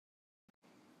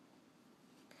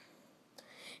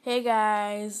Hey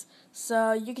guys,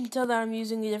 so you can tell that I'm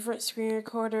using a different screen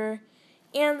recorder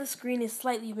and the screen is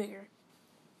slightly bigger.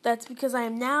 That's because I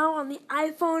am now on the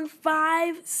iPhone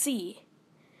 5C.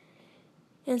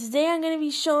 And today I'm going to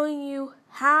be showing you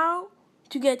how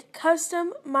to get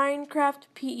custom Minecraft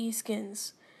PE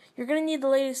skins. You're going to need the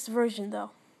latest version though.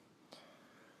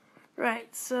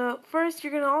 Right, so first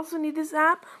you're going to also need this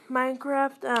app,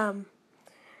 Minecraft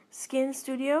Skin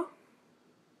Studio.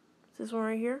 It's this one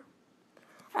right here.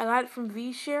 I got it from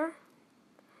VShare.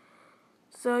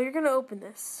 So you're going to open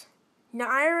this. Now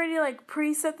I already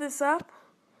preset this up.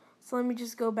 So let me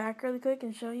just go back really quick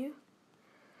and show you.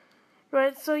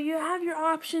 Right, so you have your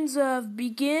options of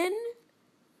begin,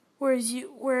 whereas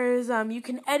you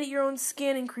can edit your own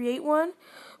skin and create one.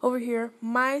 Over here,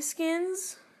 my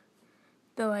skins,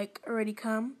 they already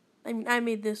come. I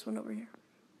made this one over here.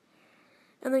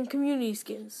 And then community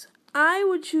skins. I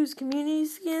would choose community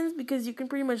skins because you can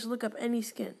pretty much look up any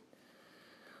skin.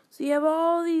 So you have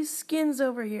all these skins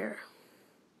over here.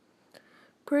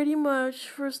 Pretty much,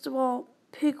 first of all,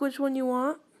 pick which one you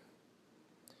want.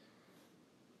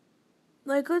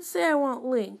 Let's say I want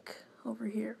Link over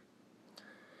here.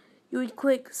 You would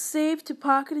click Save to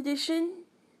Pocket Edition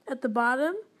at the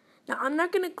bottom. Now, I'm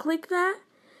not going to click that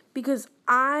because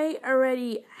I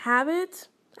already have it.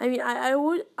 I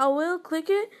will click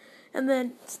it, and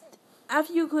then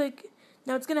after you click,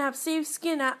 now it's going to have Save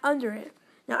Skin under it.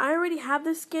 Now, I already have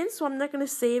this skin, so I'm not going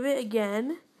to save it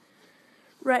again.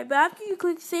 Right, but after you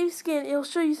click Save Skin, it'll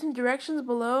show you some directions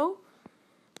below.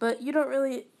 But you don't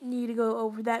really need to go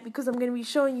over that because I'm going to be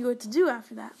showing you what to do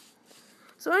after that.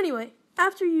 So anyway,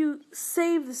 after you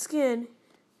save the skin,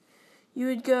 you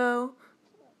would go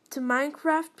to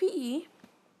Minecraft PE.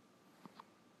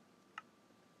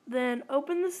 Then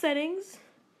open the settings.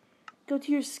 Go to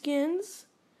your skins.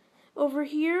 Over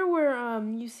here where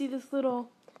you see this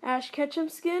little Ash Ketchum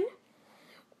skin,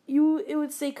 it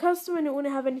would say custom and it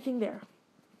wouldn't have anything there.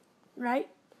 Right?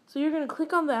 So you're going to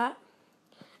click on that.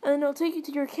 And then it'll take you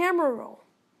to your camera roll.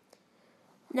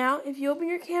 Now, if you open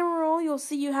your camera roll, you'll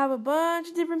see you have a bunch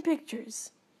of different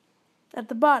pictures at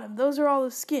the bottom. Those are all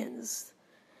the skins.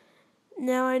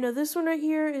 Now, I know this one right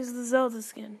here is the Zelda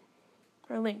skin,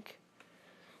 or Link.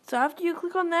 So after you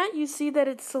click on that, you see that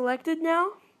it's selected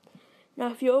now.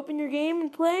 Now, if you open your game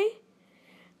and play,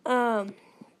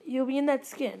 you'll be in that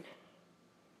skin.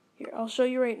 Here, I'll show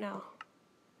you right now.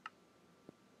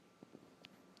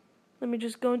 Let me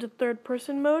just go into third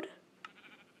person mode.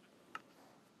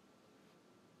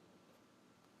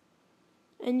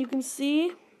 And you can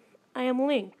see I am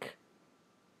Link.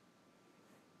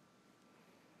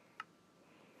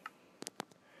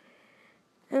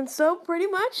 And so pretty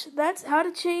much that's how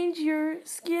to change your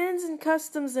skins and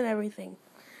customs and everything.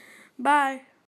 Bye.